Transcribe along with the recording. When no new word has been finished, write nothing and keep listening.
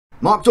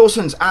Mark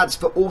Dawson's Ads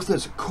for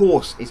Authors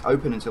course is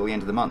open until the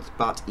end of the month,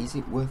 but is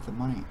it worth the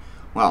money?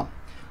 Well,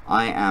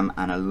 I am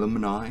an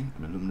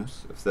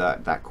alumnus of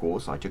that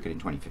course. I took it in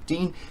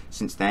 2015.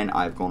 Since then,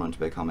 I've gone on to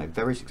become a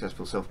very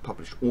successful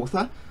self-published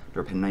author. Under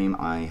a pen name,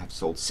 I have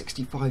sold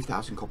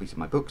 65,000 copies of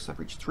my books. I've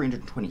reached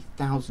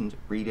 320,000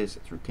 readers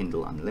through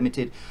Kindle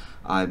Unlimited.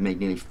 I've made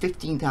nearly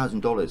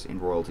 $15,000 in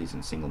royalties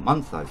in a single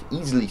month. I've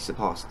easily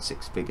surpassed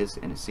 6 figures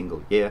in a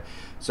single year.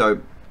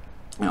 So,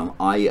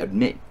 I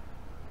admit,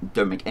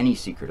 don't make any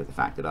secret of the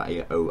fact that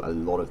I owe a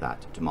lot of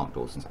that to Mark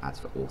Dawson's Ads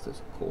for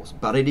Authors course,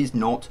 but it is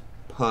not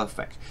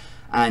perfect.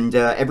 And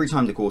every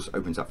time the course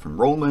opens up for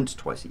enrollment,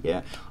 twice a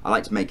year, I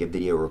like to make a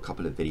video or a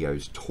couple of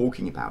videos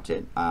talking about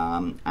it.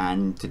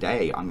 And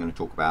today I'm going to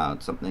talk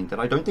about something that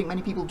I don't think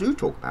many people do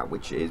talk about,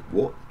 which is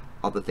what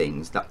are the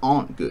things that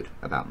aren't good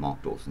about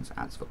Mark Dawson's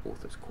Ads for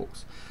Authors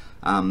course.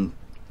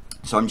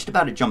 So I'm just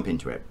about to jump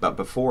into it, but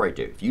before I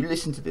do, if you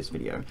listen to this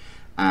video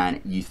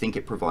and you think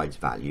it provides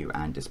value,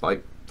 and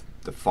despite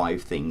the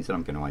 5 things that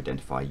I'm going to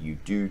identify, you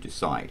do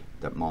decide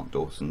that Mark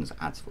Dawson's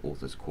Ads for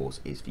Authors course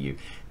is for you,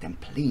 then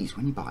please,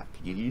 when you buy it,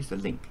 could you use the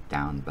link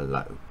down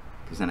below?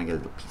 Because then I get a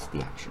little piece of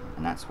the action,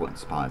 and that's what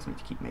inspires me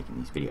to keep making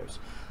these videos.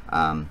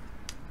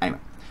 Anyway,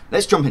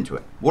 let's jump into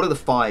it. What are the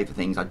 5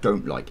 things I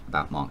don't like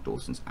about Mark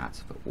Dawson's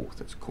Ads for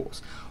Authors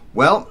course?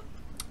 Well,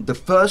 the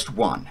first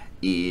one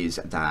is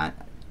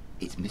that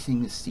it's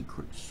missing the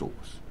secret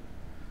sauce.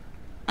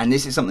 And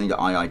this is something that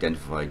I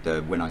identified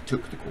when I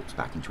took the course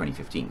back in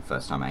 2015. The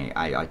first time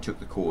I took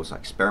the course, I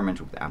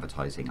experimented with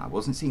advertising. I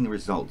wasn't seeing the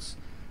results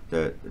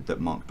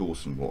that Mark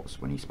Dawson was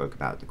when he spoke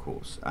about the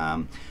course.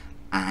 And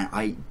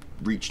I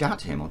reached out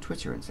to him on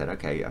Twitter and said,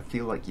 okay, I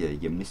feel like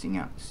you're missing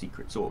out the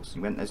secret sauce.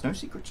 He went, there's no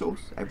secret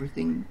sauce.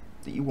 Everything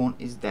that you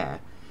want is there.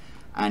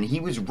 And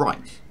he was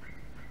right.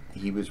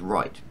 He was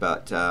right.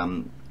 But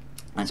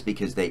that's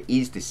because there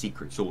is the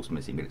secret sauce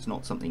missing, but it's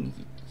not something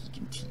he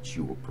can teach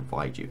you or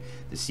provide you.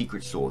 The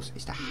secret sauce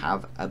is to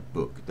have a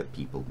book that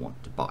people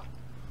want to buy.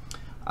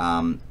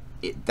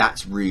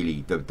 That's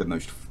really the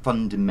most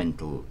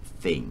fundamental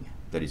thing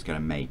that is going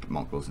to make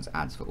Mark Dawson's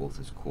Ads for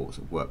Authors course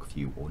work for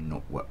you or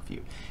not work for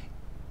you.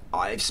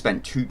 I've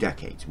spent 2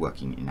 decades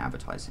working in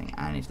advertising,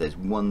 and if there's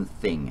one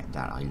thing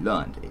that I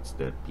learned, it's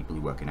that people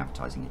who work in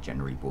advertising are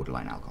generally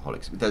borderline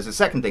alcoholics. But there's a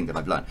second thing that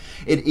I've learned.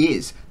 It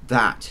is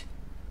that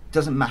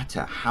doesn't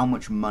matter how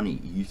much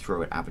money you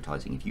throw at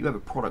advertising. If you have a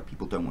product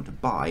people don't want to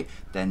buy,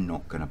 they're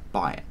not going to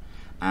buy it.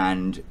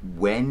 And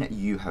when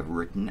you have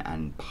written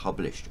and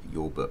published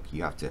your book,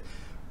 you have to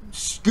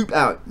scoop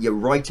out your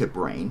writer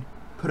brain,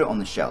 put it on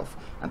the shelf,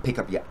 and pick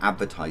up your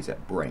advertiser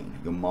brain,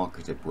 your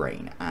marketer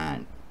brain,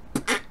 and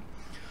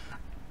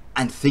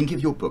think of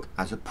your book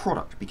as a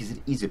product, because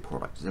it is a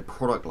product. It's a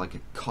product like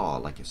a car,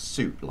 like a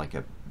suit, like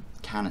a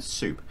can of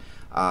soup.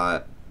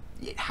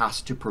 It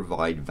has to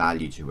provide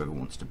value to whoever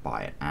wants to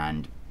buy it,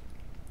 and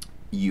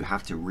you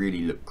have to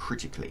really look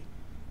critically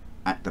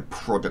at the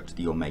product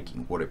that you're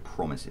making, what it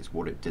promises,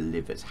 what it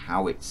delivers,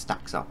 how it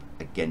stacks up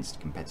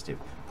against competitive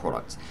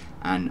products,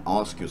 and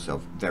ask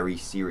yourself very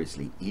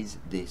seriously, is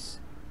this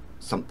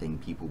something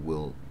people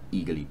will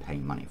eagerly pay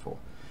money for?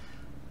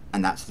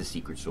 And that's the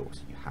secret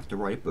sauce. You have to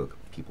write a book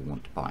people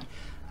want to buy.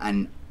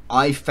 And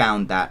I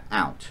found that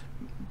out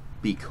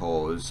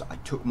because I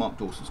took Mark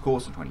Dawson's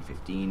course in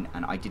 2015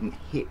 and I didn't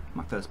hit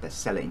my first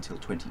bestseller until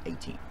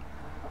 2018.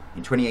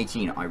 In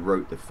 2018, I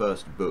wrote the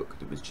first book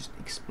that was just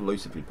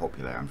explosively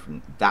popular, and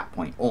from that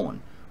point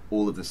on,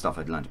 all of the stuff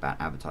I'd learned about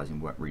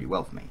advertising worked really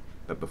well for me,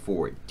 but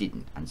before it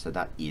didn't. And so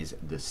that is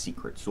the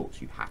secret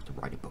sauce. You have to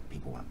write a book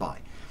people want to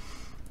buy.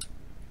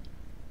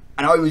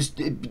 And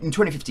in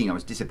 2015, I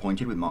was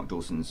disappointed with Mark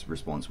Dawson's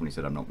response when he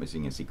said, I'm not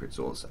missing a secret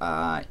sauce,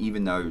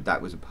 even though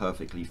that was a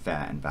perfectly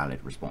fair and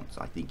valid response.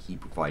 I think he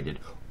provided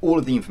all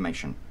of the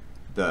information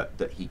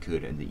that he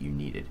could and that you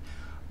needed.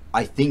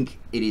 I think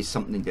it is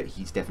something that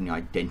he's definitely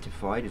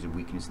identified as a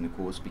weakness in the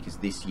course, because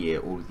this year,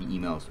 all of the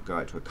emails that go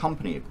out to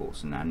accompany a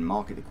course and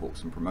market the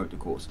course and promote the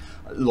course,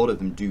 a lot of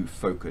them do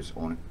focus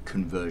on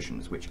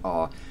conversions, which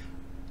are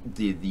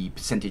the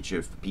percentage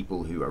of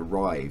people who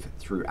arrive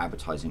through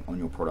advertising on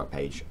your product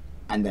page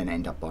and then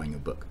end up buying your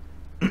book.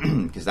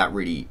 Because that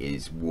really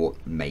is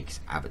what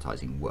makes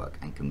advertising work,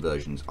 and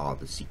conversions are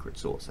the secret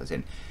sauce. As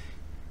in,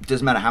 it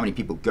doesn't matter how many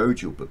people go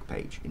to your book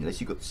page,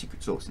 unless you've got the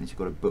secret sauce, unless you've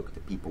got a book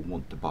that people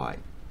want to buy,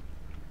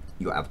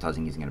 your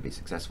advertising isn't going to be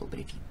successful. But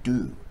if you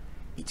do,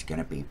 it's going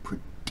to be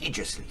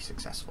prodigiously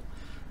successful.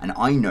 And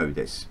I know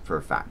this for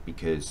a fact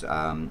because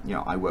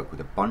I work with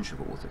a bunch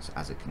of authors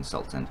as a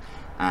consultant,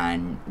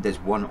 and there's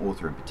one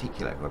author in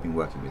particular who I've been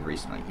working with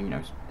recently who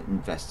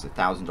invests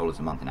 $1,000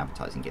 a month in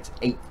advertising, gets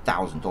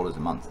 $8,000 a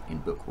month in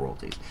book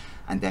royalties,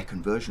 and their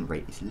conversion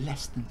rate is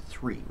less than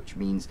 3, which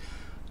means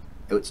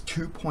it's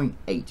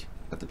 2.8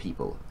 of the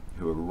people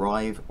who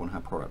arrive on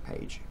her product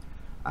page.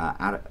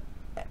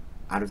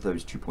 Out of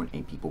those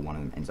 2.8 people, one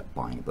of them ends up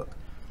buying a book,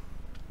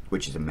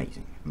 which is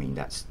amazing. I mean,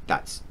 that's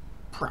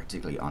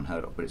practically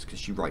unheard of, but it's because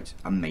she writes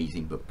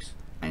amazing books,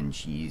 and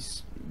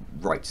she's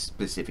writes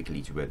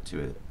specifically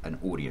to an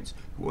audience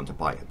who want to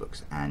buy her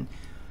books, and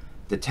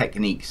the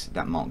techniques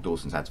that Mark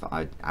Dawson's Ads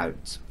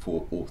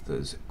for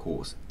Authors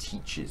course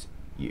teaches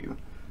you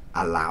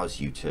allows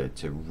you to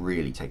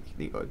really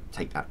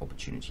take that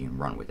opportunity and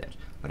run with it.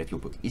 But if your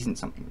book isn't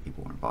something that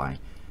people want to buy,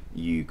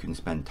 you can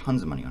spend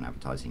tons of money on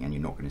advertising and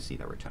you're not going to see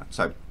that return.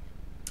 So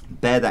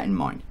bear that in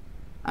mind.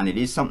 And it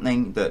is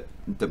something that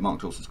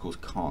Mark Dawson's course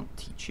can't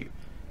teach you.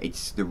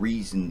 It's the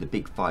reason the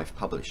big 5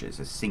 publishers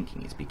are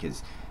sinking, is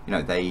because, you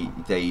know,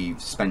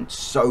 they've spent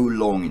so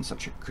long in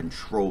such a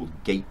controlled,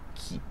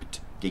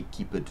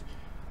 gatekeepered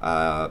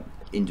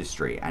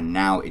industry, and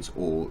now it's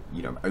all,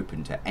 you know,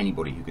 open to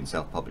anybody who can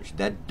self-publish.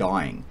 They're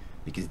dying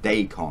because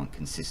they can't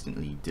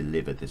consistently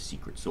deliver the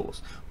secret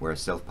sauce,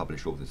 whereas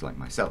self-published authors like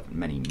myself and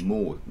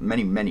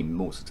many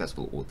more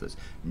successful authors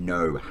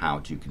know how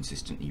to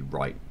consistently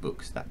write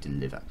books that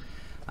deliver.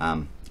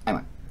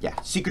 Anyway, yeah,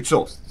 secret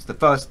sauce. It's the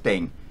first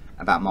thing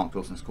about Mark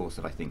Dawson's course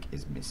that I think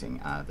is missing,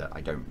 that I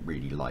don't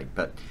really like,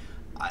 but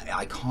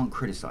I can't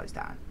criticize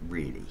that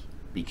really,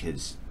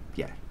 because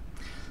yeah.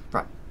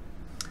 Right.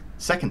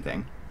 Second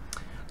thing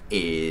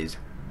is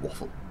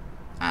waffle,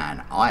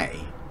 and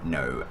I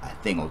know a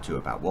thing or two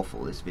about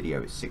waffle. This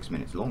video is 6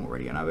 minutes long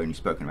already, and I've only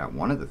spoken about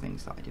one of the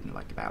things that I didn't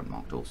like about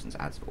Mark Dawson's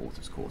Ads for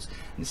Authors course.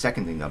 And the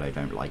second thing that I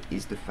don't like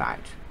is the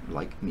fact,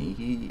 like me,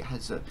 he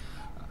has a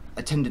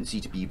tendency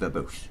to be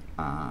verbose,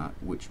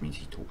 which means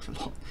he talks a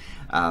lot,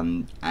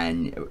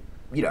 and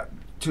you know,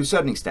 to a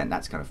certain extent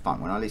that's kind of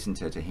fun. When I listen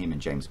to him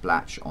and James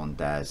Blatch on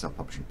their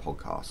self-publishing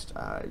podcast,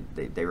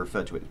 they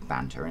refer to it as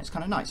banter, and it's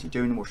kind of nice. You're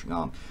doing the washing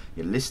arm,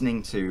 you're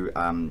listening to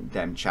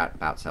them chat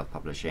about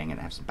self-publishing and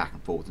have some back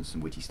and forth and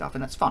some witty stuff,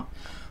 and that's fun.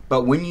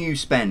 But when you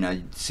spend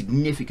a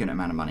significant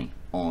amount of money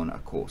on a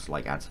course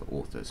like Ads for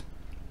Authors,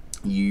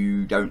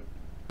 you don't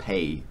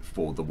pay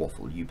for the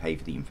waffle, you pay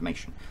for the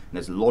information. And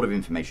there's a lot of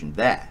information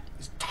there.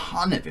 There's a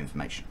ton of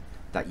information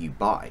that you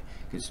buy,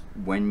 because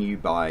when you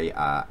buy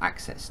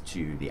access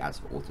to the Ads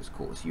for Authors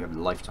course, you have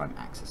lifetime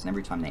access, and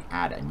every time they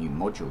add a new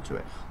module to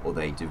it, or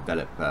they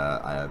develop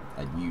a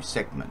new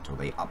segment, or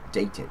they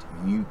update it,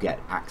 you get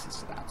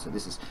access to that. So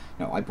this is,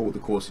 you know, I bought the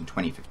course in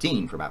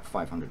 2015 for about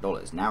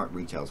 $500. Now it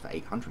retails for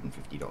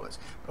 $850,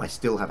 but I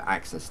still have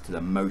access to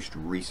the most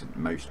recent,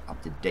 most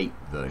up-to-date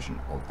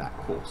version of that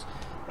course,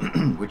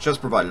 which does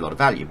provide a lot of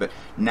value. But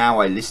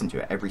now I listen to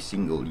it every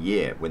single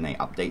year when they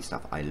update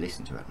stuff. I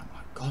listen to it and I'm like,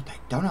 God, they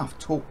don't have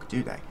to talk,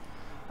 do they?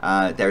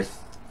 There are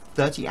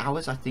 30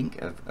 hours, I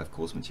think, of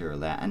course material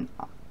there, and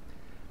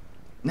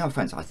no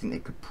offense, I think they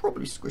could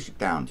probably squish it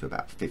down to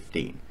about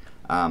 15.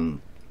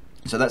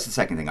 So that's the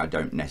second thing I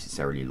don't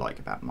necessarily like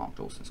about Mark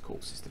Dawson's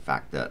course, is the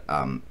fact that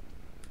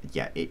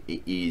yeah, it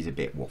is a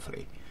bit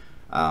waffly,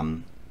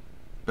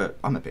 but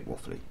I'm a bit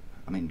waffly.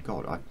 I mean,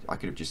 God, I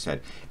could have just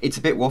said it's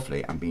a bit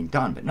waffly and been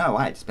done, but no,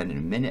 I had to spend a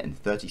minute and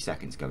 30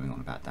 seconds going on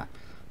about that.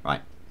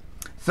 Right.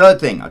 Third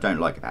thing I don't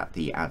like about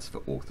the Ads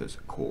for Authors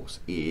course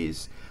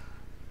is,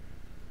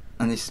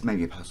 and this is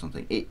maybe a personal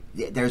thing,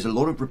 there's a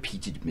lot of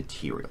repeated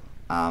material.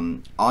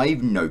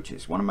 I've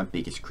noticed one of my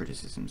biggest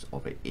criticisms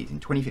of it is in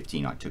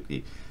 2015 I took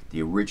the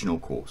original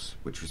course,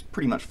 which was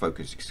pretty much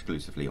focused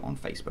exclusively on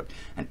Facebook,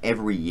 and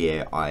every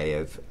year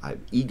I've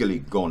eagerly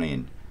gone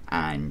in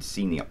and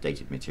seen the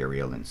updated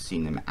material and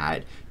seen them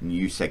add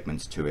new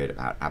segments to it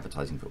about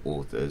advertising for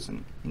authors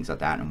and things like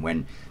that. And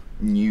when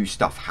new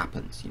stuff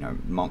happens, you know,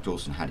 Mark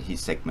Dawson had his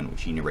segment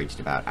which he narrated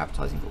about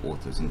advertising for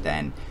authors, and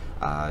then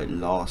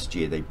last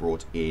year they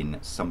brought in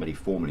somebody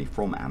formerly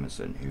from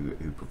Amazon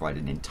who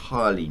provided an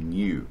entirely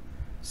new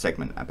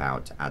segment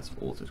about ads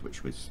for authors,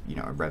 which was, you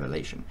know, a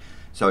revelation.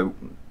 So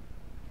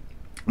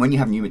when you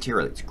have new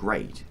material, it's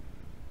great,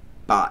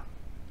 but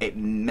it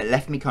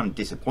left me kind of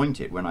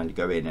disappointed when I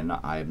go in and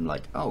I'm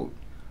like, oh,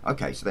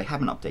 okay, so they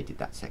haven't updated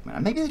that segment,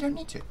 and maybe they don't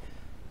need to.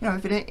 You know,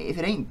 if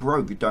it ain't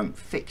broke, don't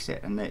fix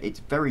it. And it's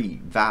very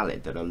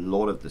valid that a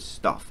lot of the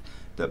stuff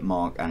that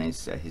Mark and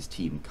his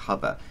team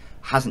cover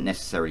hasn't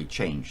necessarily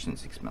changed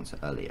since 6 months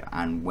earlier.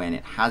 And when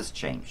it has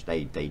changed,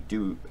 they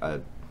do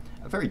a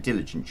very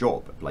diligent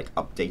job of like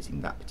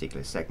updating that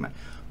particular segment.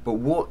 But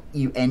what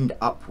you end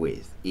up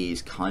with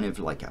is kind of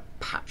like a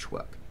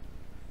patchwork.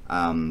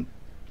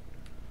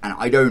 And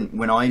I don't,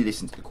 when I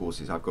listen to the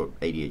courses, I've got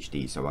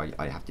ADHD, so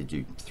I have to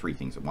do 3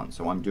 things at once.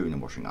 So I'm doing the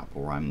washing up,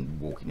 or I'm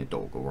walking the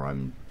dog, or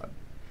I'm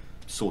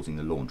sorting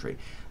the laundry.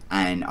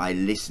 And I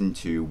listen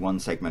to one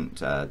segment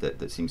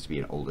that seems to be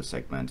an older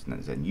segment, and then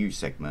there's a new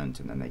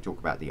segment, and then they talk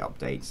about the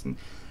updates. And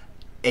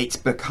it's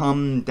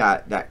become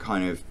that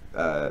kind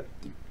of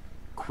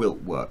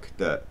quilt work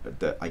that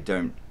I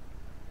doesn't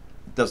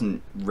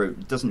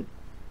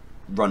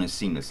run as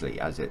seamlessly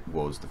as it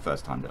was the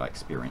first time that I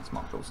experienced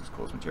Mark Dawson's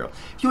course material.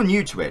 If you're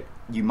new to it,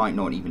 you might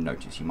not even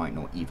notice, you might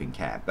not even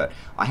care, but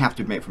I have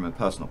to admit, from a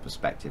personal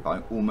perspective,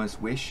 I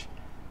almost wish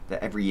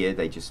that every year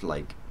they just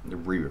like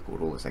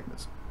re-record all the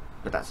segments.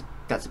 But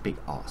that's a big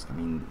ask. I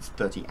mean, it's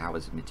 30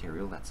 hours of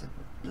material, that's a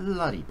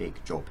bloody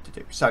big job to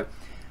do. So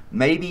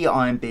maybe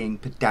I'm being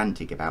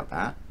pedantic about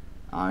that.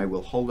 I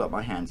will hold up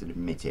my hands and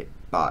admit it,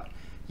 but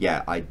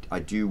yeah, I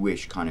do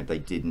wish kind of they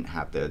didn't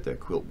have the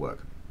quilt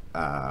work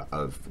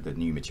of the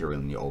new material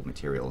and the old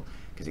material,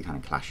 because it kind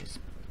of clashes.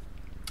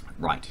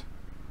 Right,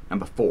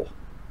 number 4.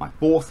 My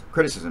 4th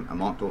criticism of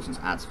Mark Dawson's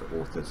Ads for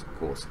Authors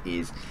course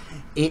is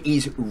it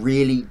is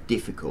really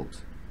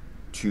difficult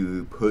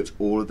to put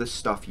all of the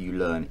stuff you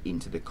learn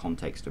into the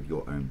context of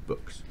your own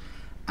books.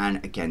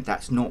 And again,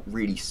 that's not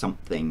really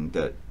something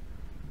that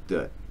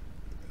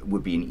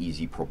would be an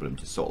easy problem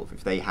to solve.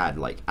 If they had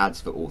like ads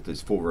for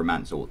authors for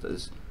romance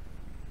authors,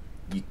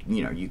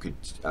 you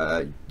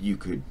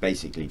could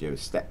basically do a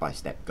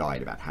step-by-step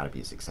guide about how to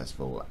be a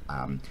successful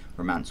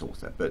romance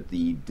author. But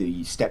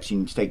the steps you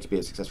need to take to be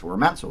a successful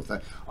romance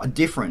author are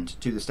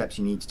different to the steps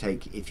you need to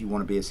take if you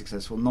want to be a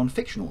successful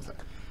non-fiction author,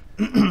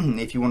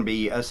 if you want to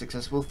be a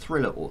successful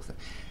thriller author.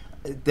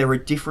 There are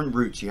different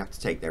routes you have to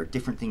take. There are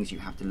different things you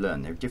have to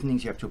learn. There are different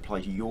things you have to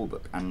apply to your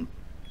book, and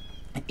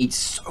it's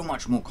so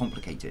much more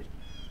complicated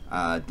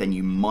than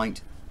you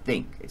might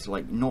think. It's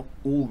like not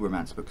all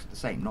romance books are the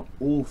same, not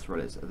all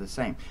thrillers are the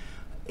same.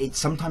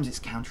 Sometimes it's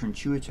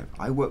counterintuitive.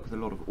 I work with a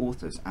lot of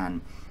authors,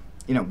 and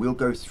we'll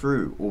go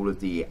through all of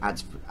the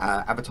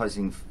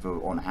advertising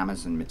on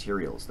Amazon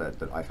materials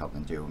that I've helped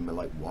them do, and we're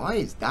like, why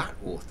is that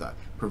author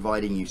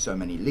providing you so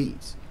many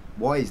leads?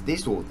 Why is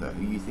this author,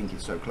 who you think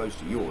is so close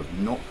to yours,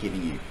 not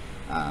giving you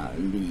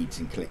leads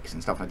and clicks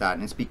and stuff like that?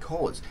 And it's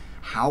because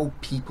how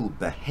people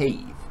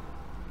behave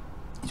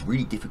is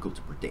really difficult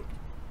to predict.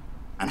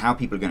 And how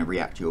people are going to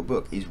react to your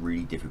book is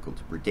really difficult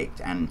to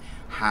predict. And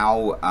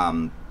how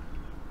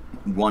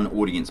one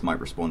audience might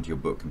respond to your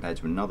book compared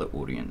to another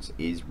audience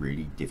is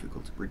really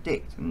difficult to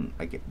predict. And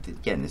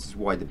again, this is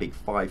why the big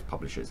 5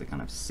 publishers are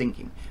kind of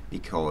sinking,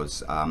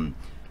 because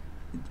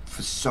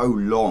for so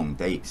long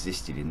they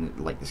existed in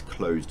like this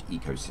closed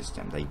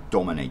ecosystem. They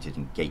dominated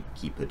and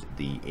gatekeepered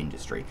the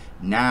industry.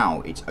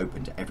 Now it's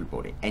open to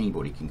everybody.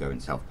 Anybody can go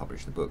and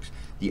self-publish the books.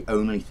 The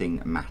only thing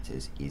that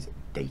matters is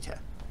data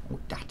or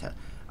data.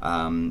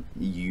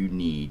 You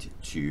need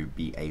to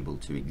be able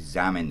to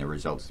examine the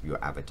results of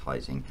your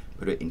advertising,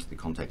 put it into the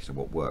context of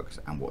what works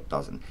and what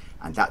doesn't,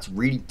 and that's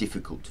really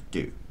difficult to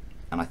do.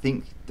 And I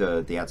think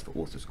the Ads for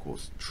Authors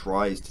course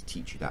tries to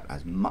teach you that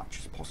as much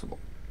as possible,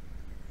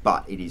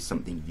 but it is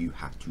something you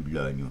have to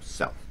learn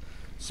yourself.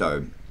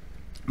 So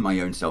my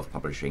own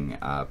self-publishing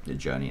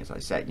journey, as I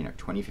said,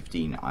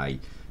 2015 I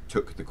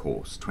took the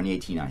course,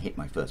 2018 I hit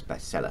my first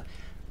bestseller.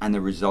 And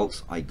the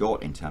results I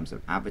got in terms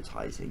of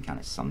advertising, kind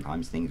of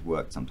sometimes things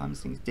worked, sometimes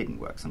things didn't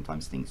work,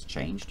 sometimes things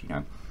changed.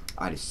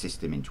 I had a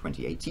system in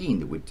 2018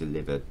 that would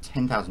deliver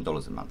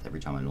 $10,000 a month every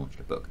time I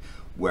launched a book,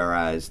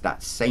 whereas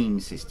that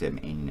same system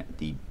in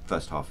the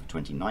first half of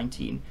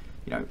 2019,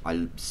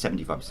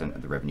 75%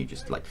 of the revenue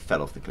just like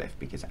fell off the cliff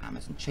because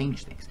Amazon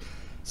changed things.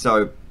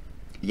 So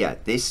yeah,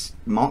 this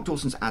Mark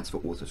Dawson's Ads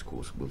for Authors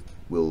course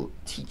will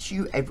teach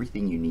you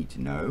everything you need to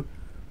know,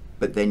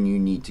 but then you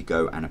need to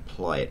go and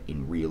apply it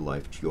in real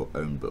life to your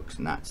own books.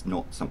 And that's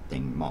not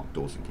something Mark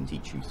Dawson can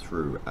teach you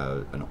through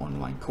an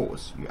online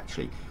course. You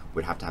actually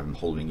would have to have him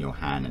holding your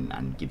hand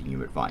and giving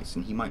you advice.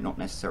 And he might not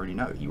necessarily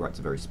know. He writes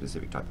a very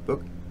specific type of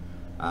book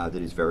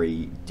that is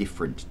very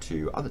different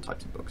to other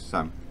types of books.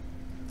 So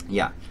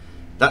yeah,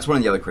 that's one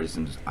of the other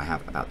criticisms I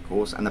have about the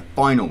course. And the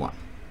final one,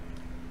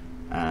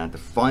 the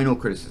final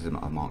criticism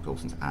of Mark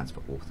Dawson's Ads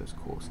for Authors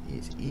course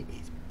is it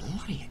is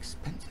bloody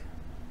expensive.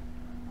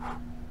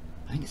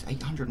 I think it's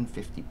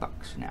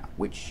 $850 now,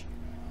 which,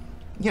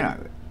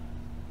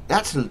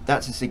 that's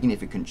a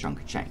significant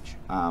chunk of change.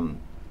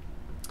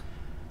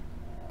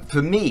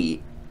 For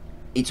me,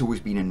 it's always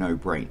been a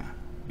no-brainer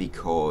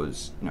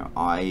because,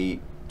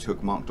 I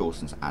took Mark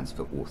Dawson's Ads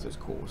for Authors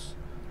course,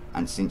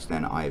 and since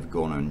then I've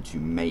gone on to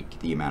make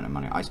the amount of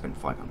money. I spent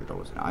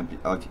 $500, and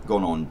I've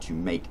gone on to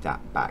make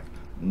that back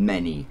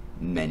many,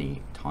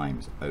 many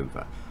times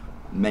over.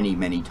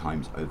 Many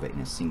times over in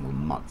a single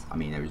month. I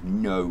mean, there is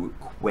no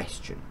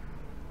question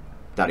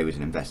that it was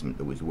an investment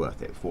that was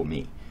worth it for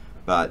me.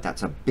 But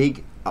that's a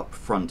big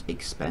upfront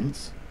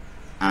expense,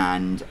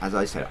 and as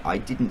I said, I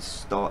didn't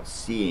start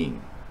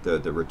seeing the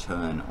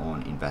return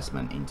on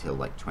investment until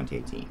like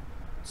 2018.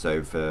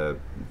 So for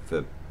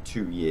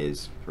 2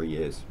 years, 3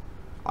 years,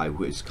 I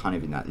was kind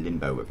of in that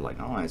limbo of like,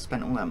 oh, I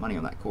spent all that money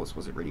on that course,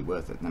 was it really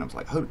worth it? And then I was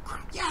like, holy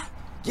crap,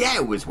 yeah,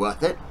 it was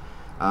worth it.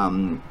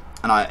 And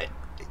I,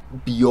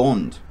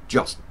 beyond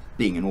just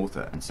being an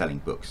author and selling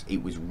books,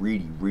 it was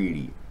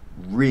really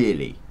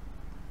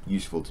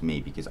useful to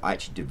me because I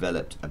actually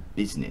developed a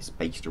business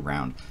based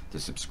around the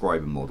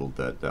subscriber model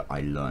that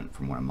I learned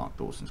from one of Mark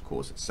Dawson's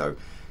courses. So,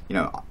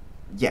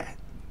 yeah,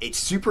 it's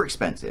super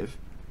expensive.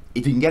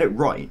 If you can get it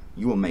right,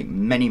 you will make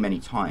many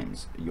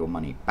times your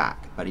money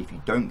back. But if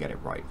you don't get it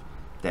right,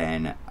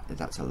 then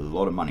that's a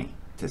lot of money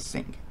to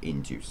sink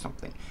into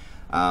something.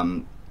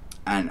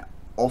 And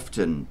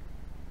often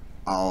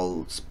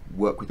I'll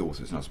work with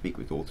authors and I'll speak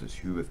with authors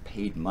who have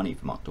paid money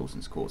for Mark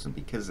Dawson's course, and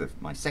because of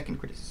my second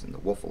criticism, the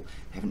waffle,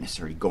 they haven't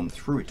necessarily gone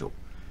through it all.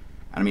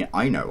 And I mean,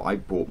 I know I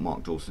bought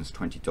Mark Dawson's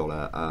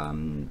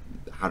 $20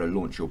 How to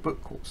Launch Your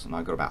Book course, and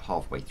I got about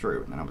halfway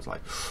through, and then I was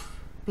like,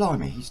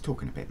 blimey, he's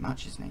talking a bit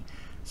much, isn't he?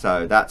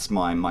 So that's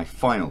my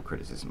final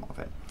criticism of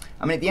it.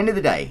 I mean, at the end of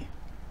the day,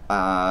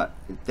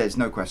 there's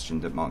no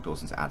question that Mark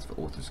Dawson's Ads for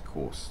Authors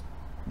course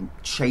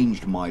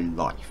changed my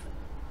life.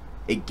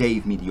 It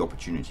gave me the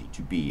opportunity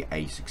to be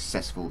a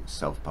successful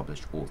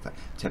self-published author,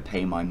 to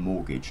pay my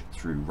mortgage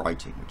through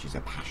writing, which is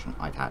a passion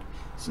I've had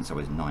since I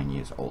was 9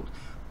 years old.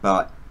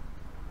 But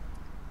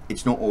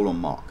it's not all on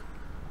Mark.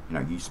 You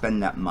know, you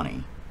spend that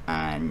money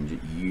and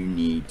you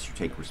need to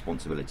take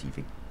responsibility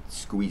for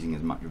squeezing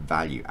as much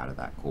value out of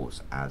that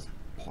course as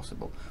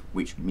possible,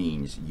 which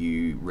means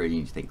you really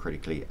need to think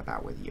critically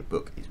about whether your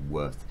book is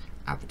worth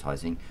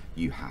advertising.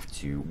 You have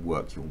to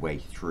work your way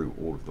through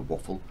all of the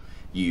waffle.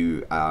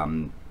 You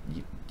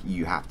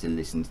have to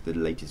listen to the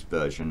latest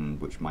version,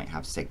 which might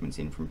have segments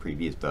in from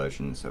previous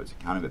versions, so it's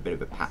kind of a bit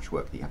of a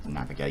patchwork that you have to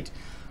navigate.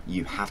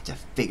 You have to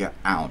figure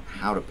out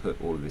how to put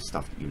all of this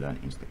stuff that you learn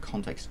into the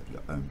context of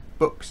your own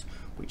books,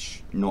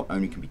 which not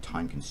only can be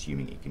time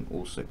consuming, it can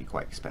also be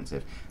quite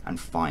expensive. And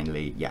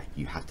finally, yeah,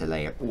 you have to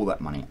lay all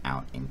that money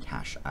out in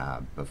cash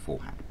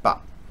beforehand.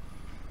 But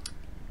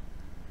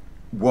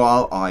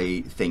while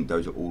I think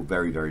those are all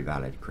very, very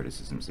valid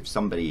criticisms, if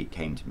somebody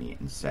came to me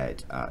and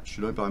said,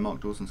 should I buy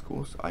Mark Dawson's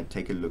course? I'd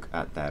take a look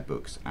at their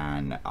books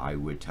and I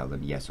would tell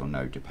them yes or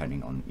no,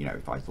 depending on, you know,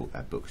 if I thought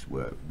their books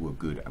were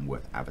good and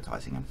worth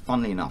advertising. And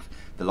funnily enough,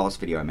 the last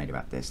video I made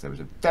about this, there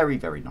was a very,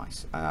 very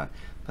nice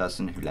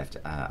person who left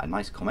a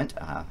nice comment,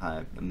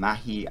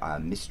 Mahi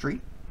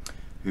Mystery,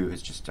 who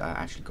has just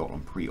actually got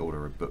on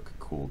pre-order a book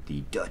called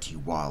The Dirty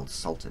Wild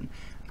Sultan.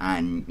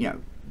 And, you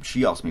know,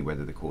 she asked me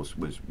whether the course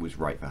was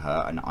right for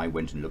her, and I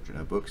went and looked at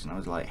her books, and I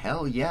was like,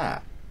 hell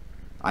yeah.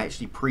 I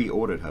actually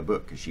pre-ordered her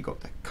book because she got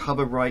the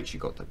cover right, she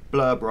got the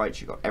blurb right,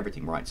 she got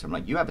everything right. So I'm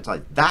like, you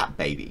advertise that,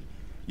 baby,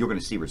 you're going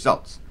to see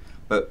results.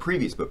 But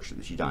previous books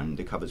that she'd done,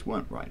 the covers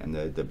weren't right, and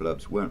the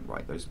blurbs weren't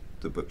right. Those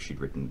the books she'd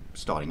written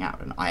starting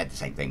out, and I had the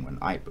same thing when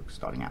I had books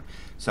starting out.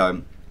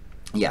 So,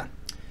 yeah.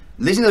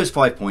 Listen to those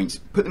 5 points,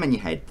 put them in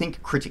your head,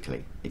 think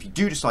critically. If you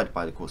do decide to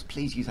buy the course,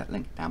 please use that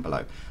link down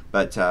below.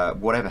 But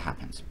whatever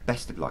happens,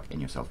 best of luck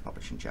in your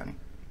self-publishing journey.